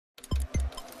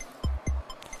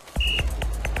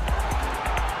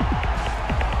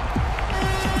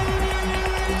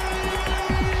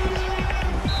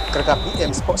Katika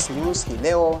PM Sports News hii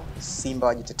leo, Simba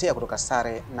wajitetea kutoka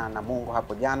sare na Namungo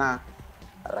hapo jana.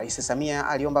 Rais Samia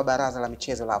aliomba Baraza la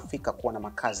Michezo la Afrika kuwa na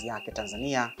makazi yake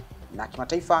Tanzania, na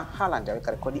kimataifa Haaland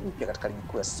aweka rekodi mpya katika ligi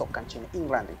kuu ya soka nchini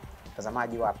England.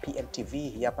 Mtazamaji wa PMTV,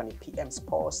 hii hapa ni PM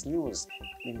Sports News.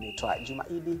 Mimi naitwa Juma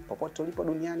Idi. Popote ulipo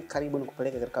duniani, karibu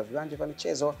nikupeleke katika viwanja vya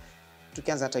michezo.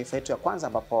 Tukianza na taarifa yetu ya kwanza,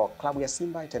 ambapo klabu ya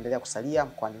Simba itaendelea kusalia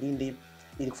mkoani Lindi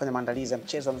ili kufanya maandalizi ya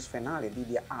mchezo wa nusu finali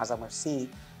dhidi ya Azam FC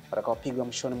utakaopigwa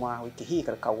mwishoni mwa wiki hii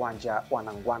katika uwanja wa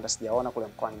Nangwanda Sijaona kule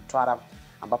mkoani Mtwara,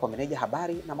 ambapo meneja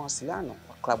habari na mawasiliano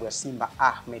wa klabu ya Simba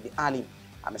Ahmed Ali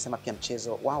amesema pia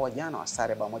mchezo wao jana wa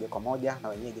sare bao 1-1 na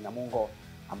wenyeji Namungo,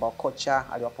 ambao kocha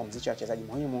aliwapumzisha wachezaji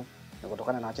muhimu na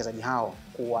kutokana na wachezaji hao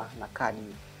kuwa na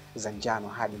kadi za njano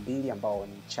hadi 2, ambao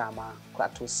ni Chama,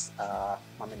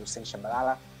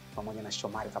 Tshabalala pamoja na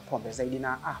Kapombe. Zaidi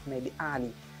na Ahmed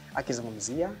Ali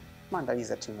akizungumzia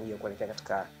maandalizi ya timu hiyo kuelekea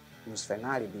katika nusu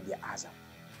finali dhidi ya Azam.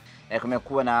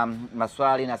 Kumekuwa na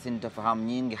maswali na sintofahamu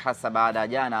nyingi, hasa baada ya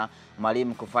jana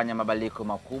mwalimu kufanya mabadiliko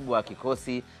makubwa ya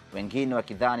kikosi, wengine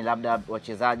wakidhani labda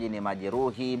wachezaji ni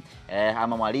majeruhi,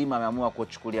 ama mwalimu ameamua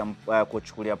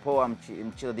kuchukulia poa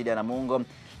mchezo dhidi ya Namungo.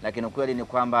 Lakini ukweli ni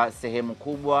kwamba sehemu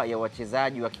kubwa ya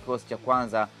wachezaji wa kikosi cha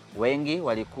kwanza wengi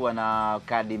walikuwa na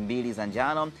kadi 2 za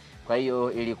njano. Kwa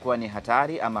hiyo ilikuwa ni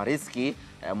hatari ama riski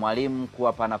mwalimu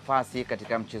kuwapa nafasi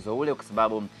katika mchezo ule, kwa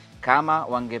sababu kama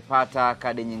wangepata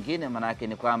kadi nyingine, maana yake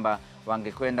ni kwamba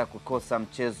wangekwenda kukosa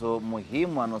mchezo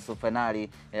muhimu wa nusu finali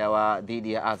wa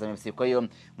dhidi ya Azam FC. Kwa hiyo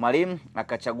mwalimu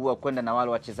akachagua kwenda na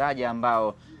wale wachezaji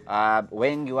ambao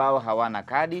wengi wao hawana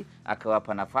kadi,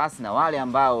 akawapa nafasi, na wale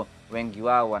ambao wengi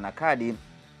wao wana kadi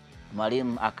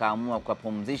mwalimu akaamua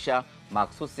kuwapumzisha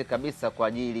maksusi kabisa kwa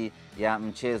ajili ya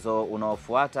mchezo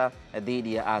unaofuata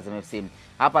dhidi ya Azam FC.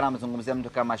 Hapa namzungumzia mtu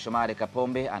kama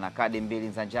Kapombe, ana kadi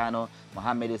 2 za njano,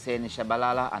 Mohamed Hussein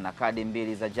Tshabalala ana kadi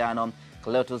 2 za njano,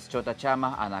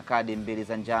 Chama ana kadi 2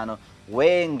 za njano.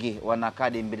 Wengi wana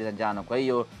kadi 2 za njano. Kwa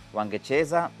hiyo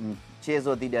wangecheza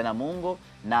mchezo dhidi ya Namungo,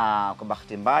 na kwa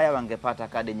bahati mbaya wangepata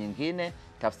kadi nyingine.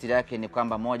 Tafsiri yake ni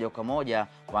kwamba moja kwa moja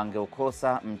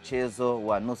wangeukosa mchezo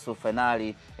wa nusu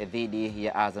finali dhidi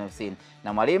ya Azam FC,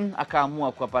 na mwalimu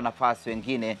akaamua kuwapa nafasi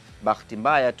wengine. Bahati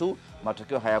mbaya tu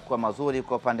matokeo hayakuwa mazuri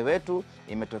kwa upande wetu,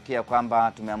 imetokea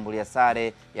kwamba tumeambulia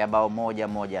sare ya bao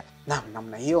 1-1.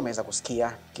 Namna hiyo umeweza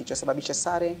kusikia kilichosababisha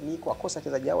sare ni kuwakosa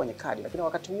wachezaji hao wenye kadi. Lakini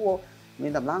wakati huo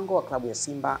mlinda mlango wa klabu ya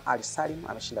Simba Ali Salim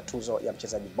ameshinda tuzo ya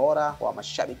mchezaji bora wa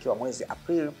mashabiki wa mwezi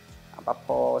Aprili,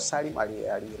 ambapo Salim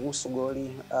aliruhusu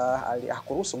goli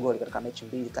hakuruhusu goli katika mechi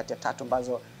 2 kati ya 3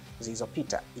 ambazo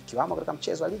zilizopita, ikiwamo katika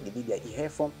mchezo wa ligi dhidi ya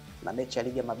Ihefo na mechi ya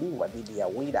ligi ya mabingwa dhidi ya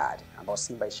Wydad, ambao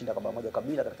Simba ilishinda kwa bao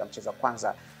 1-0 katika mchezo wa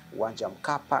kwanza uwanja wa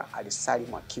Mkapa, Ali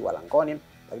Salim akiwa langoni.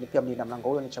 Lakini pia mlinda mlango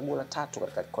huyo ni chaguo la 3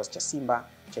 katika kikosi cha Simba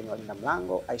chenye walinda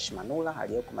mlango Aishi Manula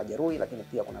aliyeko majeruhi, lakini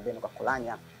pia kuna Beno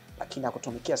Kakolanya, lakini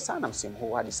hakutumikia sana msimu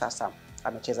huu. Hadi sasa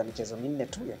amecheza michezo 4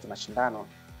 tu ya kimashindano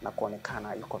na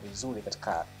kuonekana yuko vizuri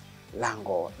katika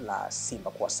lango la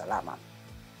Simba kwa salama.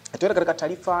 Tuende katika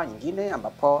taarifa nyingine,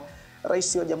 ambapo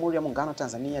Rais wa Jamhuri ya Muungano wa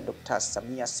Tanzania Dr.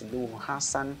 Samia Suluhu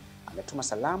Hassan ametuma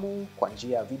salamu kwa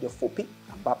njia ya video fupi,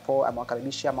 ambapo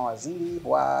amewakaribisha mawaziri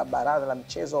wa Baraza la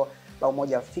Michezo la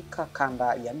Umoja wa Afrika kanda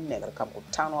ya 4 katika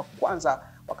mkutano wa kwanza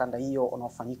wa kanda hiyo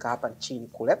unaofanyika hapa nchini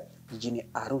kule jijini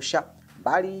Arusha.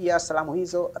 Mbali ya salamu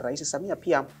hizo, Rais Samia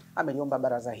pia ameliomba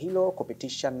baraza hilo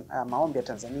kupitisha maombi ya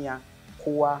Tanzania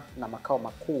kuwa na makao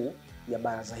makuu ya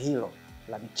baraza hilo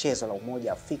la michezo la Umoja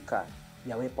wa Afrika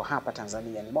yawepo hapa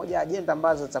Tanzania. Ni moja ya ajenda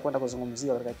ambazo zitakwenda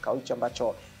kuzungumziwa katika kikao hicho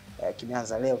ambacho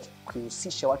kimeanza leo,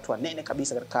 kihusisha watu wanene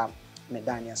kabisa katika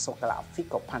medani ya soka la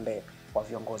Afrika upande wa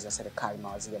viongozi wa serikali,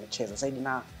 mawaziri wa michezo. Zaidi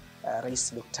na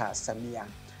Rais Dr. Samia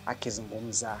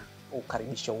akizungumza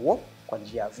ukaribisho huo kwa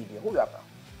njia ya video. Huyu hapa.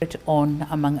 On,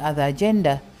 among other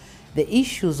agenda, the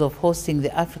issues of hosting the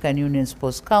African Union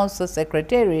Sports Council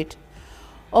Secretariat,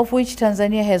 of which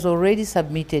Tanzania has already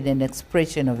submitted an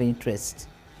expression of interest.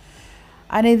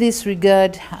 And in this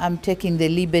regard, I'm taking the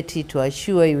liberty to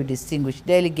assure you, distinguished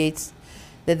delegates,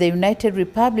 that the United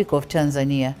Republic of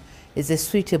Tanzania is a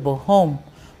suitable home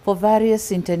for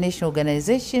various international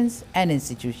organizations and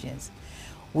institutions.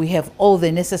 We have all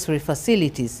the necessary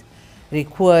facilities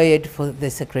required for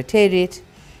the Secretariat,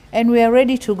 and we are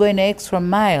ready to go an extra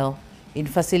mile in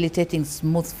facilitating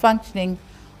smooth functioning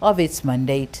of its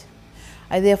mandate.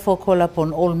 I therefore call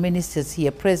upon all ministers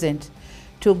here present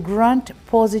to grant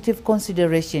positive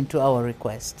consideration to our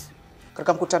request.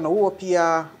 Katika mkutano huo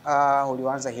pia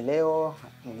ulioanza hii leo,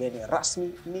 mgeni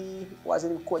rasmi ni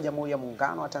Waziri Mkuu wa Jamhuri ya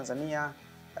Muungano wa Tanzania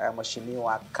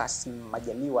Mheshimiwa Kassim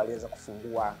Majaliwa aliweza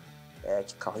kufungua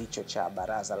kikao hicho cha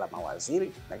baraza la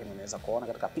mawaziri, lakini unaweza kuona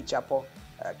katika picha hapo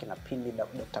kina Pindi,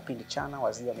 Dr. Pindi Chana,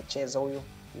 waziri wa michezo huyu,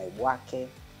 naibu wake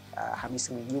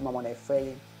Hamisi Mwinjuma mwana FA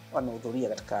wamehudhuria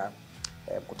katika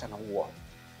mkutano huo.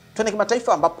 Twende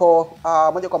kimataifa ambapo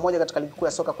moja kwa moja katika ligi kuu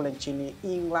ya soka kule nchini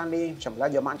England,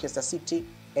 mshambuliaji wa Manchester City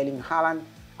Erling Haaland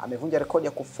amevunja rekodi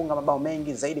ya kufunga mabao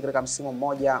mengi zaidi katika msimu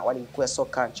mmoja wa ligi kuu ya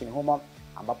soka nchini humo,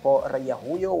 ambapo raia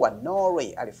huyo wa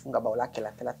Norway alifunga bao lake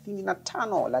la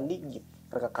 35 la ligi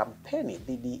katika kampeni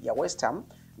dhidi ya West Ham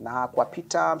na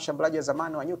kuwapita mshambuliaji wa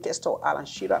zamani wa Newcastle Alan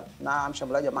Shearer na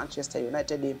mshambuliaji wa Manchester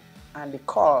United Andy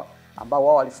Cole ambao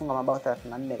wao walifunga mabao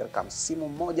 34 katika msimu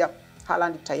mmoja.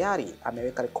 Haaland tayari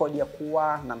ameweka rekodi ya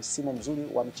kuwa na msimu mzuri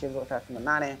wa michezo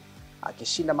 38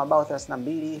 akishinda mabao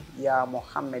 32 ya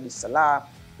Mohamed Salah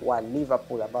wa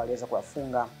Liverpool ambao aliweza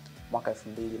kuyafunga mwaka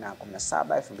 2017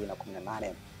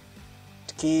 2018.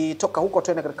 Tukitoka huko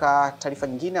tuende katika taarifa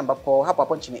nyingine ambapo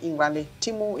hapo nchini England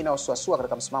timu inayosuasua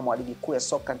katika msimamo wa ligi kuu ya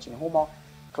soka nchini humo,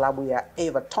 klabu ya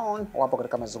Everton wapo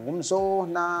katika mazungumzo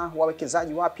na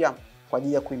wawekezaji wapya kwa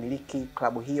ajili ya kuimiliki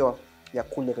klabu hiyo ya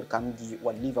kule katika mji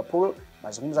wa Liverpool.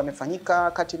 Mazungumzo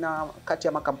yamefanyika kati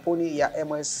ya makampuni ya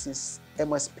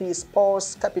MSP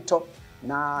Sports Capital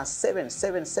na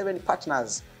 777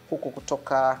 Partners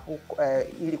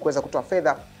ili kuweza kutoa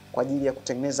fedha kwa ajili ya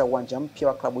kutengeneza uwanja mpya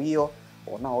wa klabu hiyo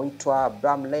unaoitwa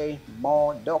Bramley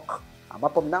Moor Dock,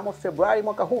 ambapo mnamo Februari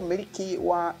mwaka huu mmiliki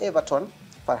wa Everton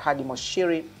Farhadi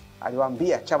Moshiri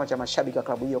aliwaambia chama cha mashabiki wa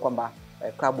klabu hiyo kwamba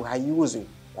klabu haiuzwi,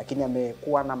 lakini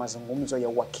amekuwa na mazungumzo ya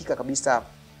uhakika kabisa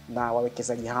na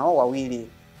wawekezaji hao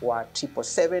wawili wa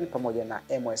 777 pamoja na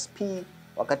MSP.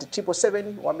 Wakati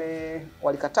 777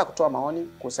 walikataa kutoa maoni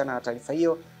kuhusiana na taarifa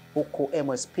hiyo, huku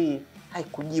MSP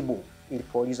haikujibu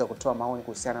ilipoulizwa kutoa maoni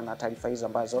kuhusiana na taarifa hizo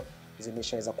ambazo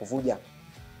zimeshaweza kuvuja.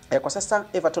 Kwa sasa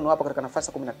Everton wapo katika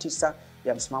nafasi 19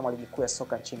 ya msimamo wa ligi kuu ya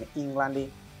soka nchini England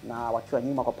na wakiwa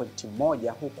nyuma kwa pointi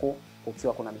moja, huku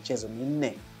ukiwa kuna michezo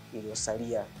 4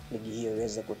 iliyosalia ligi hiyo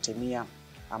iweze kutimia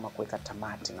ama kuweka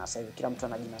tamati. Na sasa hivi kila mtu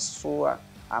anajinasua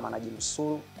ama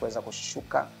anajinusuru kuweza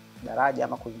kushuka daraja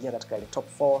ama kuingia katika ile top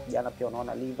 4. Jana pia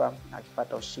unaona Liverpool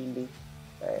akipata ushindi.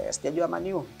 Sijajua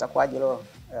Man U itakuwaje leo,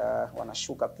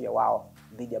 wanashuka pia wao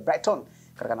dhidi ya Brighton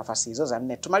katika nafasi hizo za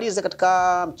 4. Tumalize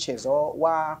katika mchezo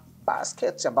wa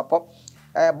basket ambapo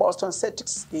Boston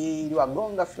Celtics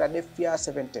iliwagonga Philadelphia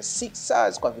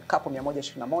 76ers kwa vikapu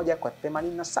 121 kwa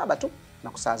 87 tu na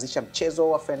kusawazisha mchezo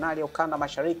wa finali ya ukanda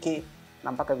mashariki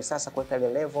na mpaka hivi sasa kuweka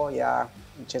ile level ya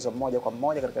mchezo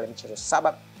 1-1 katika michezo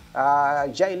 7.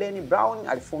 Jaylen Brown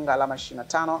alifunga alama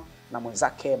 25 na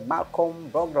mwenzake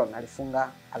Malcolm Brogdon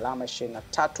alifunga alama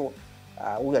 23.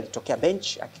 Huyu alitokea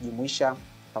bench akijumuisha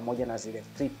pamoja na zile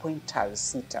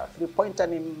 3-pointers 6. 3-pointer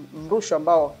ni mrusho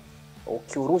ambao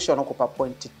ukiurusha unakupa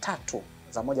pointi 3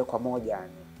 za moja kwa moja,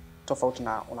 yani tofauti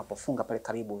na unapofunga pale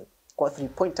karibu. Kwa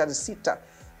 3-pointers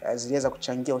 6 ziliweza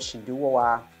kuchangia ushindi huo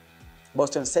wa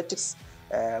Boston Celtics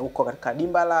huko katika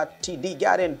dimba la TD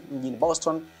Garden mjini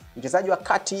Boston. Mchezaji wa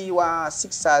kati wa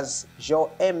Sixers Joel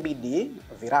Embiid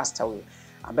Virasta huyu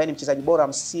ambaye ni mchezaji bora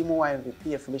msimu wa MVP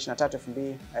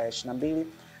 2023-2022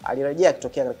 alirejea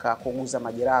kutokea katika kuuguza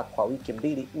majeraha kwa wiki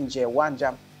 2 nje ya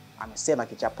uwanja. Amesema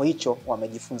kichapo hicho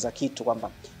wamejifunza kitu, kwamba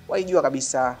walijua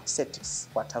kabisa Celtics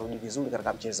watarudi vizuri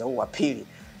katika mchezo huu wa pili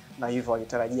na hivyo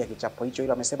walitarajia kichapo hicho,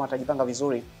 ila amesema watajipanga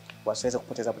vizuri wasiweze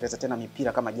kupoteza tena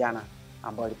mipira kama jana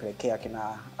ambayo ilipelekea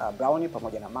kina Brown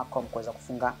pamoja na Malcolm kuweza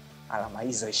kufunga alama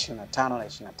hizo 25 na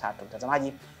 23.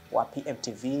 Mtazamaji wa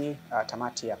PMTV,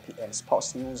 tamati ya PM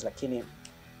Sports News, lakini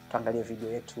tuangalie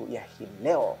video yetu ya hii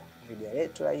leo. Video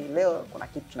yetu ya hii leo kuna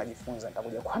kitu tunajifunza,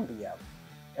 nitakuja kuambia.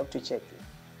 Hebu tucheki.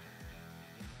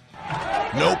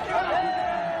 Nope.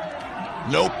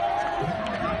 Nope.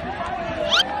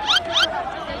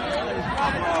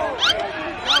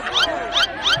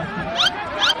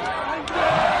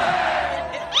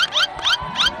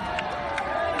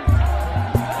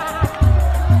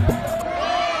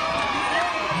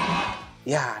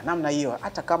 Ya, namna hiyo.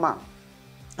 Hata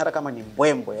kama ni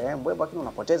mbwembwe, lakini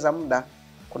unapoteza muda.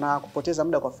 Kuna kupoteza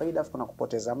muda kwa faida, kuna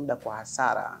kupoteza muda kwa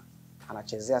hasara.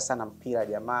 Anachezea sana mpira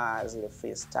jamaa, zile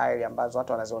freestyle ambazo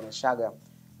watu wanazionyeshaga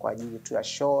kwa ajili tu ya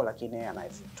show, lakini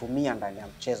anazitumia ndani ya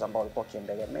mchezo ambao ulikuwa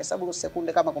ukiendelea. Mhesabu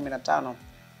sekunde kama 15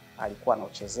 alikuwa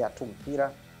anachezea tu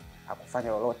mpira, hakufanya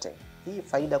lolote. Hii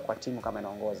faida kwa timu kama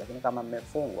inaongoza, lakini kama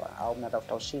mmefungwa au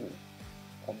mnatafuta ushindi,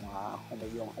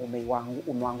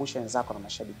 umeangusha wenzako na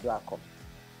mashabiki wako.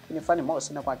 Ni fani moja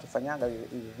sana kwa akifanyaga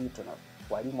hivi vitu, na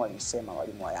walimu walisema,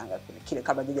 walimu wa Yanga kile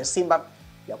kabla ya Simba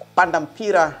ya kupanda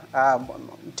mpira,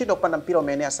 mtindo wa kupanda mpira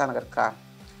umeenea sana katika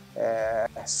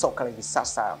soka hivi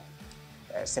sasa.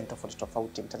 sehemu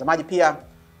tofauti. Mtazamaji pia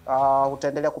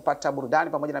utaendelea kupata burudani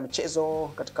pamoja na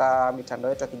michezo katika mitandao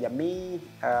yetu ya kijamii,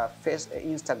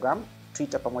 Instagram,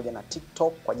 Twitter pamoja na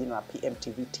TikTok kwa jina la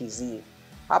PMTV TZ.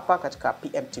 Hapa katika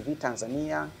PMTV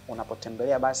Tanzania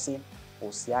unapotembelea, basi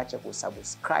usiache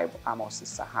kusubscribe ama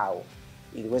usisahau,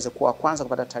 ili uweze kuwa kwanza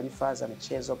kupata taarifa za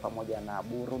michezo pamoja na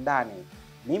burudani.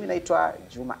 Mimi naitwa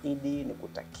Juma Idi,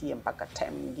 nikutakie mpaka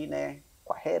time nyingine.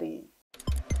 Kwa heri.